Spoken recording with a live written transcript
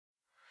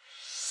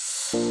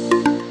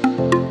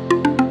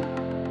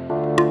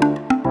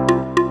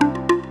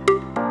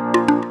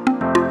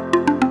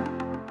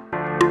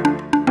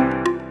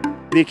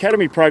The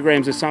academy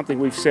programs are something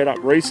we've set up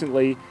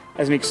recently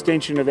as an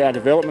extension of our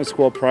development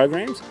squad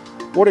programs.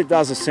 What it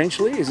does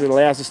essentially is it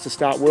allows us to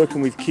start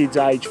working with kids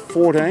aged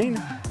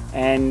 14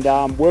 and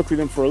work with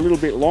them for a little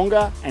bit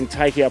longer and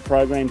take our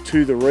program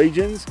to the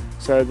regions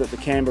so that the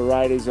Canberra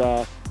Raiders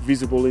are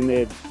visible in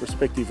their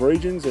respective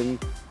regions and,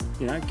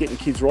 you know, getting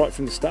kids right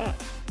from the start.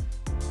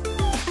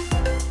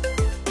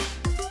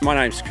 My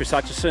name's Chris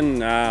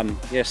Hutchison.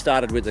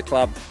 Started with the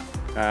club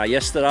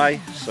yesterday,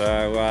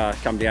 so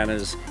come down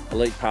as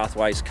Elite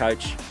Pathways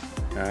coach.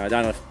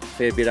 Done a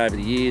fair bit over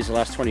the years, the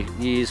last 20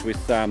 years with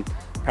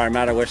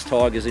Parramatta West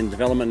Tigers in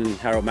development and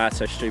Harold Matts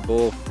SG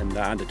Ball and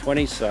under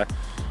 20s. So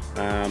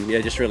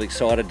just really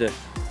excited to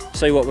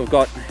see what we've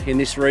got in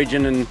this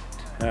region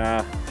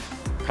and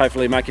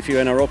hopefully make a few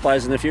NRL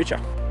players in the future.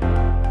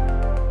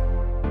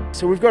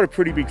 So we've got a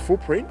pretty big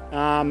footprint.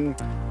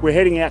 We're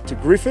heading out to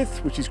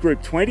Griffith, which is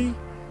Group 20.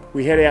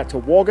 We head out to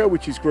Wagga,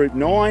 which is Group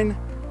 9.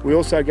 We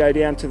also go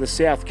down to the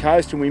south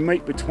coast and we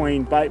meet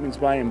between Batemans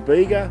Bay and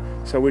Bega.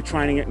 So we're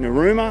training at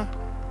Narooma,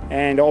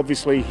 and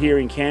obviously here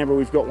in Canberra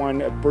we've got one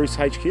at Bruce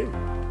HQ.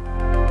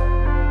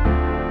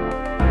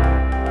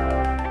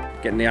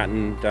 Getting out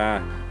and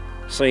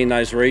seeing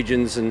those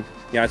regions, and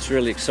it's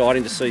really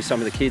exciting to see some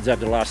of the kids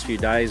over the last few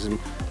days, and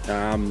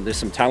there's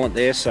some talent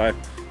there, so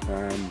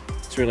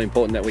it's really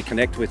important that we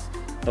connect with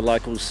the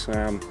locals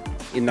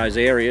in those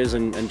areas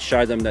and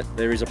show them that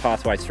there is a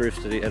pathway through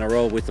to the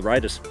NRL with the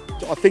Raiders.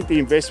 I think the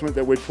investment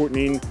that we're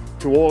putting in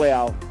to all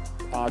our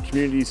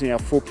communities and our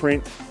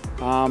footprint,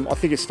 I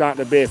think it's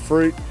starting to bear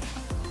fruit.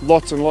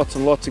 Lots and lots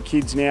and lots of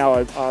kids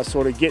now are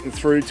sort of getting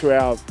through to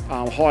our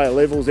higher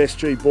levels,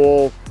 SG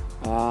Ball,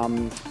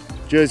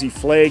 Jersey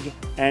Flag,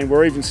 and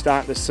we're even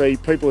starting to see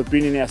people who've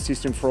been in our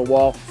system for a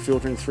while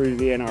filtering through to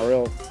the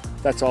NRL.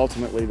 That's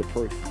ultimately the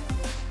proof.